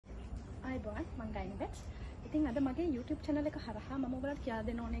ආයුබෝවන් මම Gayani Batz. ඉතින් අද මගේ YouTube channel එක හරහා මම ඔයගලට කියලා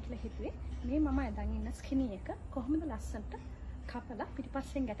දෙන්න ඕනේ කියලා හිතුවේ. මේ මම අදන් ඉන්න ස්කිනි එක කොහොමද ලස්සනට කපලා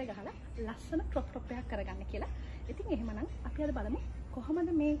පිටිපස්සෙන් ගැට ගහලා ලස්සන crop top එකක් කරගන්න කියලා. ඉතින් එහෙමනම් අපි අද බලමු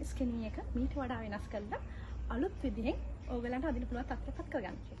කොහොමද මේ ස්කිනි එක මීට වඩා වෙනස් කරලා අලුත් විදිහෙන් ඔයගලන්ට අදින්න පුළුවන් තත්ත්වයකට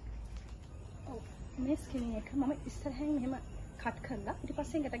කරගන්න කියලා. ඔව් මේ ස්කිනි එක මම ඉස්සරහින් මෙහෙම කට් කරලා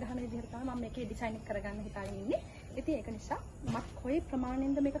ඊපස්සේ ගැට ගහන විදිහට තමයි මම මේකේ ඩිසයින් එක කරගන්න හිතාගෙන ඉන්නේ. ඉතින් ඒක නිසා මම කොයි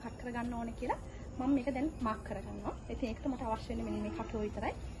ප්‍රමාණයෙන්ද මේක කට් කරගන්න ඕනේ කියලා මම මේක දැන් මාක් කරගන්නවා. ඉතින් ඒකට මට අවශ්‍ය වෙන්නේ මෙන්න මේ කටුව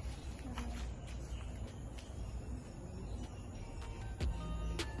විතරයි.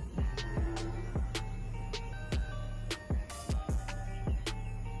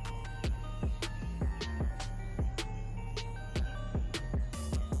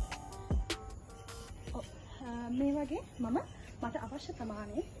 මේ වගේ මට අවශ්‍ය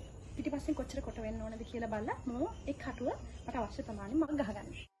ප්‍රමාණය පිටිපස්සෙන් කොච්චර කොට වෙන්න ඕනද කියලා බලලා මම ඒ කටුව මට අවශ්‍ය ප්‍රමාණය මම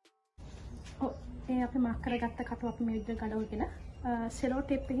ගහගන්නවා. ඔව් මේ අපි මාක් කරගත්ත කටුව අපි මේ විදිහට ගලවගෙන සෙලෝ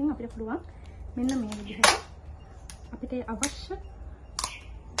ටේප් එකකින් අපිට පුළුවන් මෙන්න මේ විදිහට අපිට අවශ්‍ය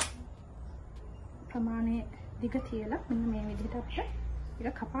ප්‍රමාණය දිග තියලා මෙන්න මේ විදිහට අපිට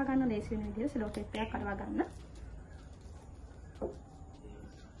ඒක කපා ගන්න ලේසි වෙන විදිහට සෙලෝ ටේප් එකක් අරවා ගන්න.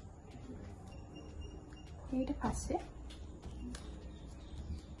 ඊට පස්සේ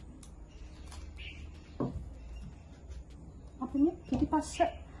අපි මේ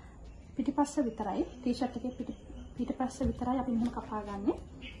පිටිපස්ස විතරයි ටී-ෂර්ට් එකේ පිටිපස්ස විතරයි අපි මෙහෙම කපා ගන්නෙ.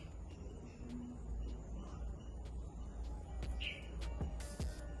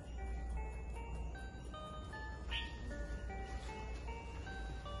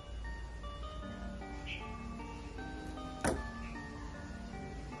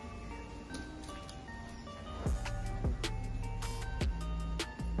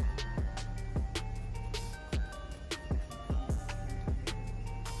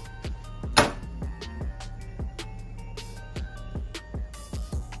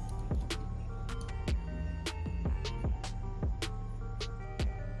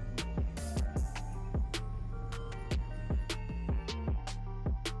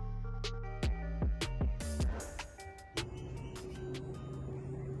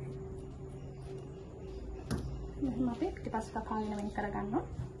 මෙහෙම අපි පිටිපස්ස කපාගෙන වෙන් කරගන්නවා.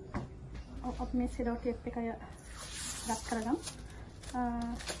 අපි මේ සෙලෝ ටේප් එක රත් කරගමු.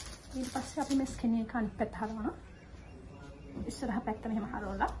 ඊට පස්සේ අපි මේ ස්කිනි එක අනිත් පැත්ත හරවනවා. ඉස්සරහ පැත්ත මෙහෙම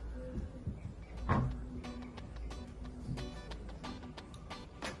හරවලා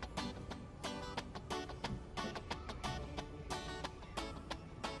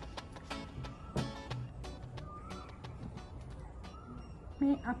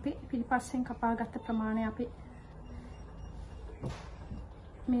මේ අපි පිටිපස්සෙන් කපාගත්ත ප්‍රමාණය අපි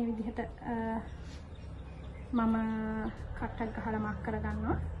මේ විදිහට මම කට්ටක් ගහලා මාක්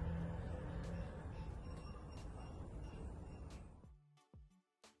කරගන්නවා.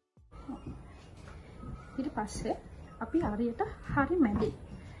 ඊට පස්සේ අපි හරියට හරි මැදින්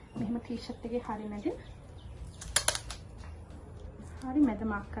මෙහෙම ටී-ෂර්ට් එකේ හරි මැදින් හරි මැද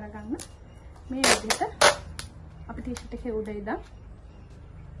මාක් කරගන්න. මේ විදිහට අපි ටී-ෂර්ට් එකේ උඩ ඉඳන්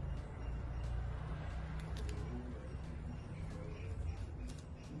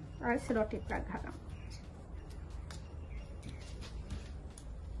I selo tip එක ගහගමු.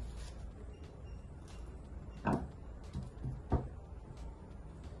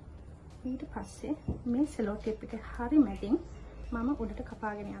 ඊට පස්සේ මේ සෙලෝ ටේප් එක හරි මැදින් මම උඩට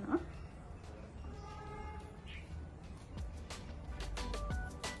කපාගෙන යනවා.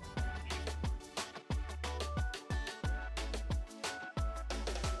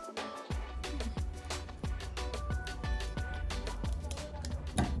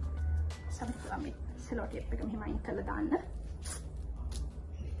 අපි සෙලෝ ටේප් එක මෙහෙම අයින් කරලා දාන්න.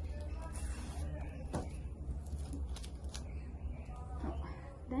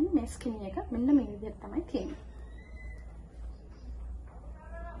 දැන් මේ ස්කිනි එක මෙන්න මේ විදිහට තමයි තියෙන්නේ.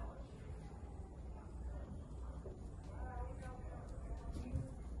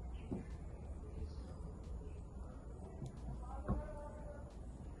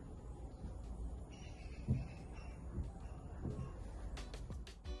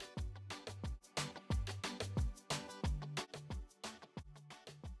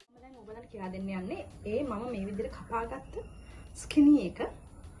 ඔයගලන්ට කියලා දෙන්න යන්නේ මම මේ විදිහට කපාගත්ත ස්කිනි එක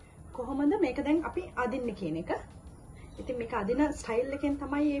කොහොමද මේක දැන් අපි අදින්නේ කියන එක. ඉතින් මේක අදින ස්ටයිල් එකෙන්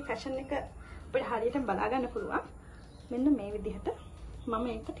තමයි මේ ෆැෂන් එක අපිට හරියටම බලා ගන්න පුළුවන්. මෙන්න මේ විදිහට මම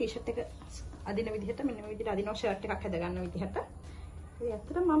ඒක ටී-ෂර්ට් එක අදින විදිහට මෙන්න මේ විදිහට අදිනවා ෂර්ට් එකක් හැද ගන්න විදිහට. ඉතින්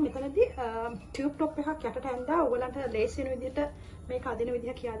ඇත්තටම මම මෙතනදී ටියුබ් টොප් එකක් යටට ඇඳලා ඔයගලන්ට ලේසි වෙන විදිහට මේක අදින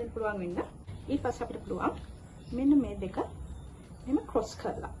විදිහ කියලා දෙන්න පුළුවන් වෙන්න. ඊට පස්සේ අපිට පුළුවන් මෙන්න මේ දෙක මෙහෙම ක්‍රොස්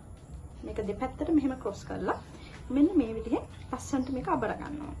කරලා මේක දෙපැත්තට මෙහෙම ක්‍රොස් කරලා මෙන්න මේ විදිහේ ලස්සනට මේක අබර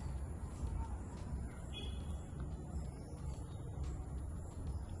ගන්නවා.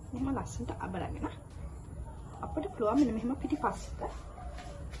 මෙහෙම ලස්සනට අබරගෙන අපිට පුළුවන් මෙන්න මෙහෙම පිටිපස්සට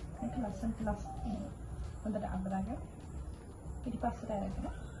මේක ලස්සනට හොඳට අබරගෙන පිටිපස්සට අරගෙන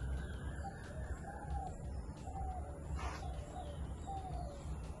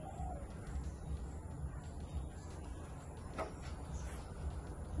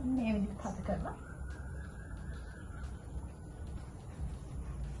මේ විදිහට හද කරලා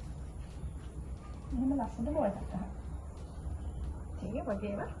මෙහෙම ලස්සනට බෝල් එකක් ගන්න. ඒ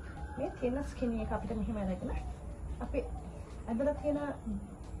වගේම මේ තියෙන ස්කින් එක අපිට මෙහෙම අරගෙන අපි ඇදලා තියෙන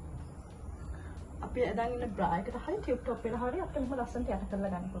අපි අදන් ඉන්න බ්‍රා එකට හරි ටියුබ් টොප් එකට හරි අපිට මෙහෙම ලස්සනට යට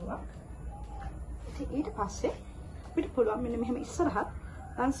කරලා ගන්න පුළුවන්. ඉතින් ඊට පස්සේ අපිට පුළුවන් මෙන්න මෙහෙම ඉස්සරහත්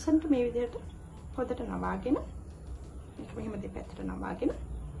ලස්සනට මේ විදිහට හොදට නවාගෙන මේක මෙහෙම දෙපැත්තට නවාගෙන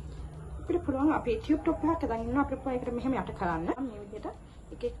අපිට පුළුවන් අපේ ටියුබ් টොප් එකක් අදන් ඉන්නවා අපිට පුළුවන් ඒකට මෙහෙම යට කරන්න. මේ විදිහට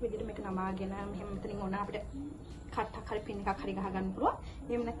එක එක විදිහට මේක නමාගෙන මෙහෙම මෙතනින් ඕන අපිට කට්ටක් හරි පින් එකක් හරි ගහ ගන්න පුළුවන්.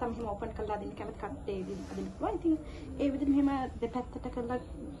 එහෙම නැත්නම් මෙහෙම ඕපන් කරලා අදින්න කැමති කට්ටේ අදින්න පුළුවන්. ඉතින් ඒ විදිහට මෙහෙම දෙපැත්තට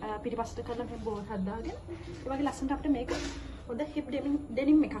කරලා පිටිපස්සට කරලා මෙහෙම බෝල් හදාගෙන ඒ වගේ ලස්සනට අපිට මේක හොඳ හිප්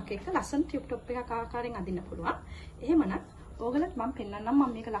ඩෙනිම් එකක් එක්ක ලස්සන ටියුබ් টොප් එකක් ආකාරයෙන් අදින්න පුළුවන්. එහෙමනම් ඕගලත් මම පෙන්නන්නම්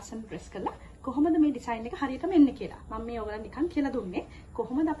මම මේක ලස්සන ඩ්‍රෙස් කරලා කොහොමද මේ ඩිසයින් එක හරියටම එන්නේ කියලා. මම මේ ඕගලන්ට නිකන් කියලා දුන්නේ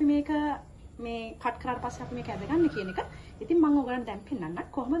කොහොමද අපි මේක මේ කට් කරාට පස්සේ අපි මේක ඇදගන්නේ කියන එක. ඉතින් මම ඕගලන්ට දැන්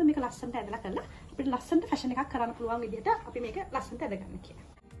පෙන්නන්නම් කොහොමද මේක ලස්සනට ඇදලා කරලා අපිට ලස්සනට ෆැෂන් එකක් කරන්න පුළුවන් විදිහට අපි මේක ලස්සනට ඇදගන්න කියලා.